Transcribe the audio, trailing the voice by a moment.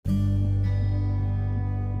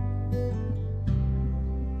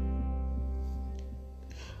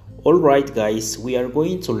Alright guys, we are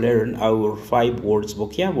going to learn our 5 words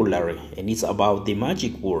vocabulary and it's about the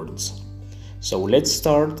magic words. So let's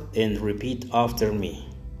start and repeat after me.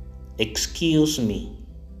 Excuse me.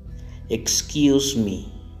 Excuse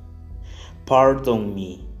me. Pardon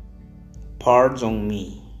me. Pardon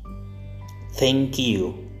me. Thank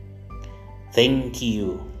you. Thank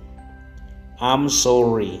you. I'm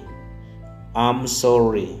sorry. I'm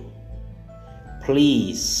sorry.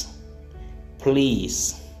 Please.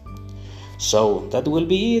 Please. So that will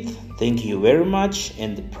be it. Thank you very much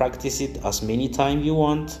and practice it as many times you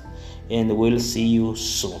want and we'll see you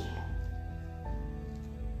soon.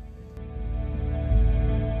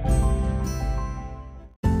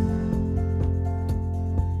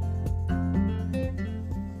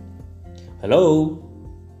 Hello?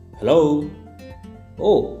 Hello?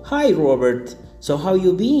 Oh, hi Robert. So how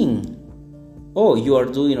you been? Oh, you are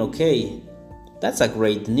doing okay. That's a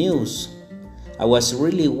great news. I was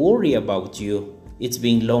really worried about you. It's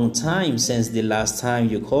been a long time since the last time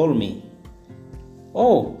you called me.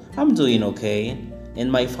 Oh, I'm doing okay.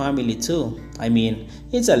 And my family too. I mean,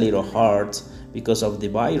 it's a little hard because of the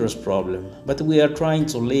virus problem, but we are trying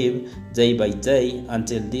to live day by day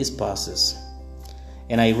until this passes.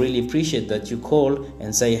 And I really appreciate that you call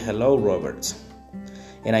and say hello, Robert.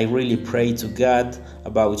 And I really pray to God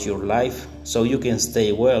about your life so you can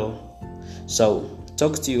stay well. So,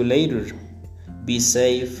 talk to you later. Be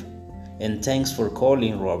safe and thanks for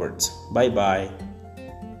calling, Robert. Bye-bye.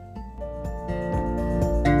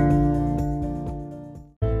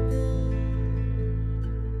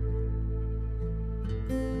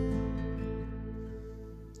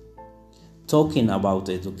 Talking about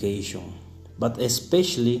education, but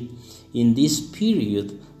especially in this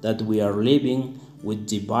period that we are living with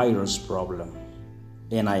the virus problem.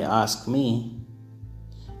 And I ask me,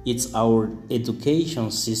 is our education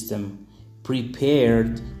system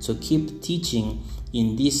prepared to keep teaching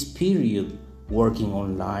in this period working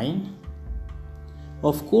online?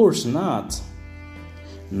 Of course not.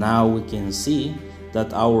 Now we can see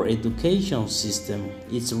that our education system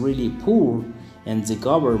is really poor and the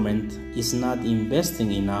government is not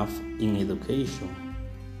investing enough in education.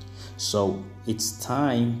 So it's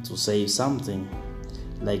time to say something,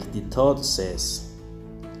 like the thought says,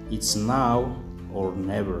 it's now or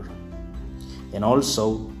never. And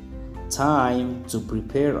also time to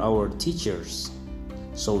prepare our teachers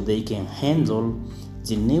so they can handle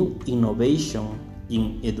the new innovation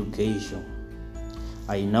in education.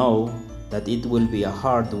 I know that it will be a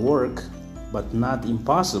hard work, but not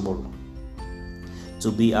impossible,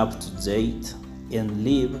 to be up to date and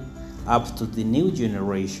live up to the new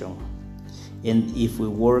generation. And if we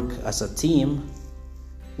work as a team,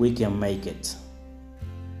 we can make it.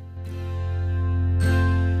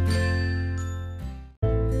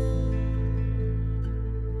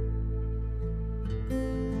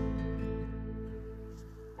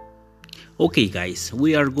 Okay guys,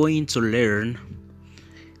 we are going to learn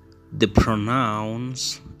the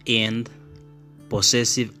pronouns and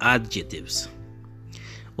possessive adjectives.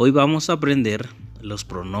 Hoy vamos a aprender los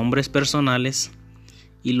pronombres personales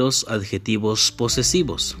y los adjetivos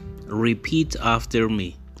posesivos. Repeat after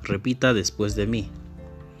me. Repita después de mí.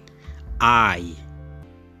 I,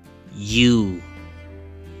 you,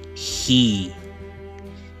 he,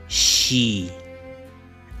 she,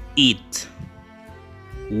 it,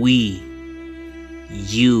 we,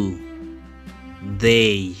 you,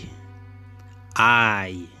 they,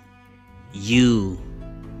 I, you,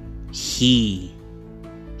 he,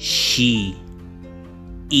 she,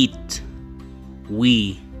 it,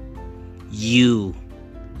 we, you,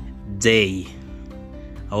 they.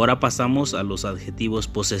 Ahora pasamos a los adjetivos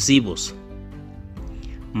posesivos.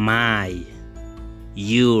 My,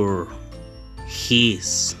 your,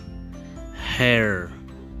 his, her,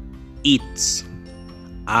 its,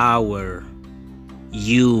 our,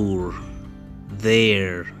 your,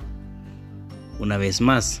 their. Una vez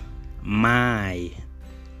más. My,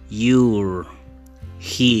 your,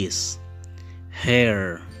 his,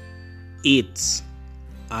 her, its,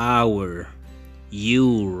 our,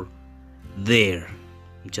 your, their.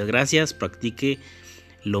 Muchas gracias, practique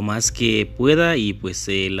lo más que pueda y pues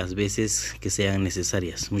las veces que sean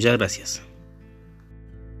necesarias. Muchas gracias.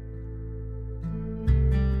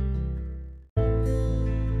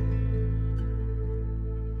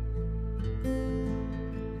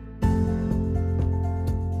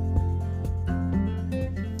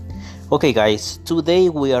 Okay guys, today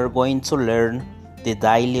we are going to learn the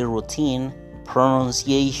daily routine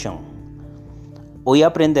pronunciation. Hoy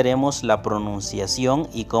aprenderemos la pronunciación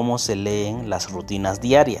y cómo se leen las rutinas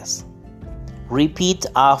diarias. Repeat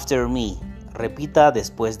after me. Repita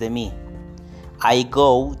después de mí. I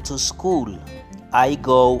go to school. I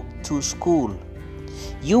go to school.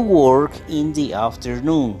 You work in the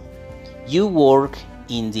afternoon. You work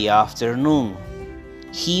in the afternoon.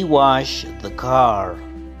 He washed the car.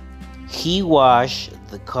 He washed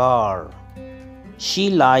the car. She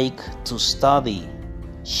liked to study.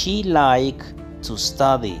 She liked to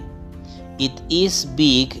study. It is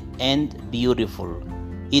big and beautiful.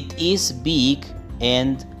 It is big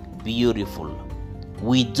and beautiful.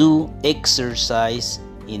 We do exercise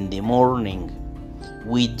in the morning.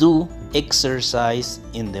 We do exercise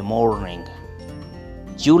in the morning.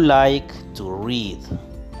 You like to read.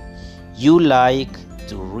 You like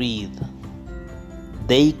to read.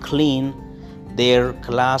 They clean their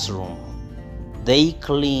classroom. They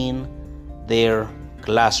clean their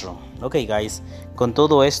classroom. Ok, guys, con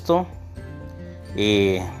todo esto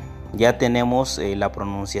ya tenemos la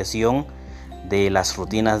pronunciación de las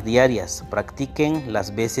rutinas diarias. Practiquen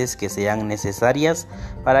las veces que sean necesarias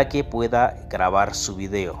para que pueda grabar su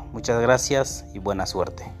video. Muchas gracias y buena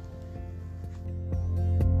suerte.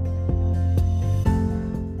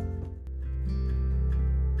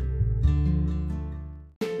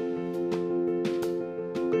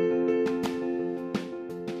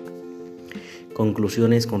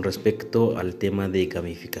 Conclusiones con respecto al tema de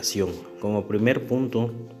gamificación. Como primer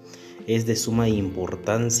punto, es de suma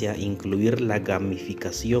importancia incluir la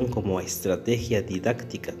gamificación como estrategia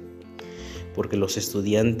didáctica, porque los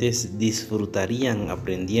estudiantes disfrutarían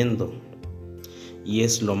aprendiendo y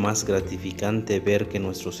es lo más gratificante ver que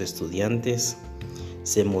nuestros estudiantes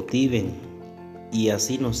se motiven y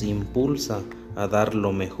así nos impulsa a dar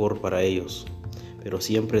lo mejor para ellos, pero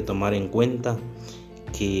siempre tomar en cuenta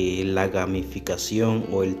que la gamificación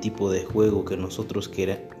o el tipo de juego que nosotros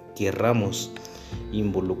querramos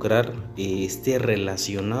involucrar esté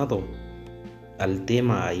relacionado al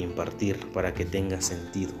tema a impartir para que tenga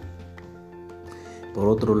sentido. Por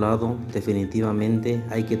otro lado, definitivamente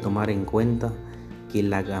hay que tomar en cuenta que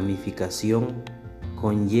la gamificación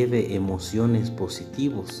conlleve emociones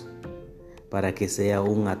positivas para que sea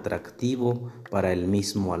un atractivo para el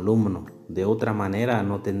mismo alumno. De otra manera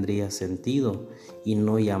no tendría sentido y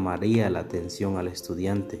no llamaría la atención al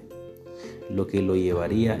estudiante, lo que lo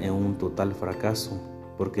llevaría en un total fracaso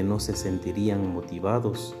porque no se sentirían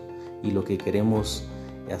motivados, y lo que queremos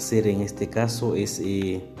hacer en este caso es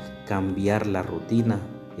cambiar la rutina,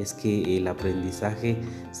 es que el aprendizaje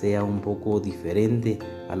sea un poco diferente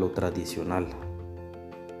a lo tradicional.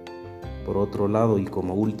 Por otro lado, y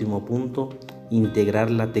como último punto,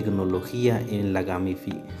 integrar la tecnología en la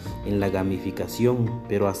gamificación,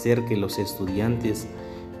 pero hacer que los estudiantes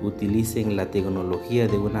utilicen la tecnología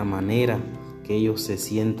de una manera que ellos se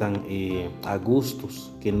sientan a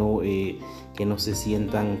gustos, que no se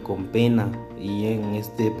sientan con pena, y en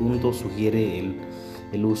este punto sugiere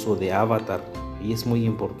el uso de avatar, y es muy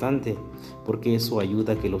importante porque eso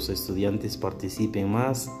ayuda a que los estudiantes participen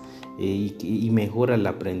más y mejora el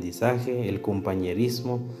aprendizaje, el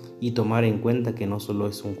compañerismo, y tomar en cuenta que no solo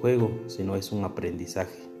es un juego, sino es un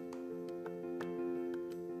aprendizaje.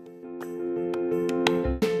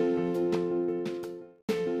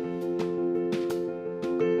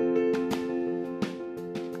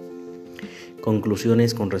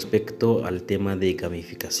 Conclusiones con respecto al tema de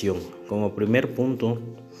gamificación. Como primer punto,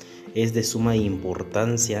 es de suma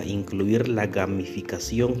importancia incluir la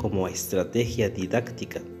gamificación como estrategia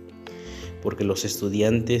didáctica, porque los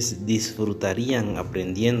estudiantes disfrutarían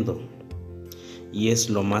aprendiendo y es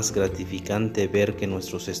lo más gratificante ver que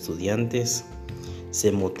nuestros estudiantes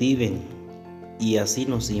se motiven y así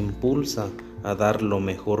nos impulsa a dar lo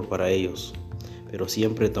mejor para ellos, pero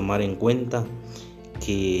siempre tomar en cuenta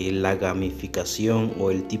que la gamificación o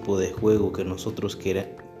el tipo de juego que nosotros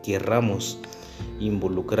querramos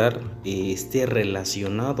involucrar esté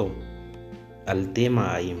relacionado al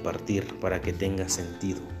tema a impartir para que tenga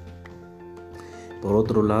sentido. Por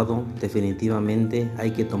otro lado, definitivamente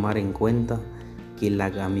hay que tomar en cuenta que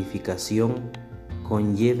la gamificación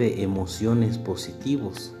conlleve emociones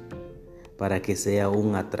positivas para que sea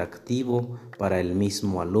un atractivo para el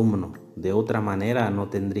mismo alumno. De otra manera no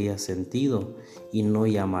tendría sentido y no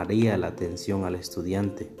llamaría la atención al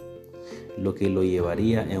estudiante, lo que lo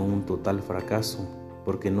llevaría en un total fracaso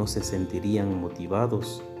porque no se sentirían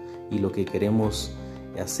motivados, y lo que queremos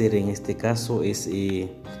hacer en este caso es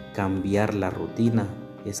cambiar la rutina,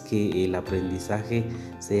 es que el aprendizaje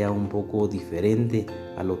sea un poco diferente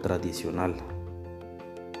a lo tradicional.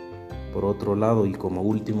 Por otro lado, y como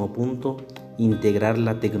último punto, integrar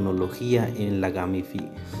la tecnología en la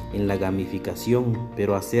gamificación,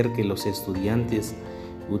 pero hacer que los estudiantes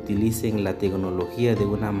utilicen la tecnología de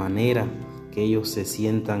una manera que ellos se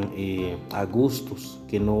sientan a gustos,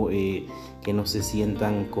 que no se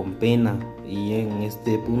sientan con pena. Y en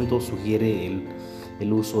este punto sugiere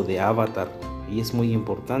el uso de avatar, y es muy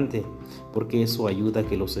importante porque eso ayuda a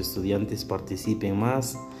que los estudiantes participen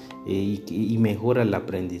más y mejora el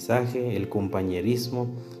aprendizaje, el compañerismo,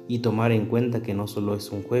 y tomar en cuenta que no solo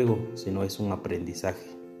es un juego, sino es un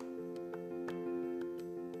aprendizaje.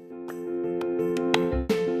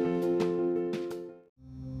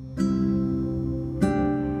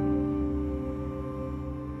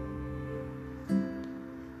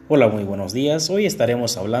 Hola, muy buenos días. Hoy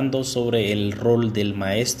estaremos hablando sobre el rol del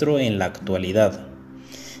maestro en la actualidad.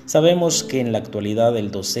 Sabemos que en la actualidad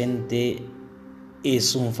el docente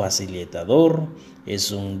es un facilitador,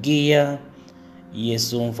 es un guía y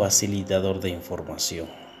es un facilitador de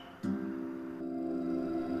información.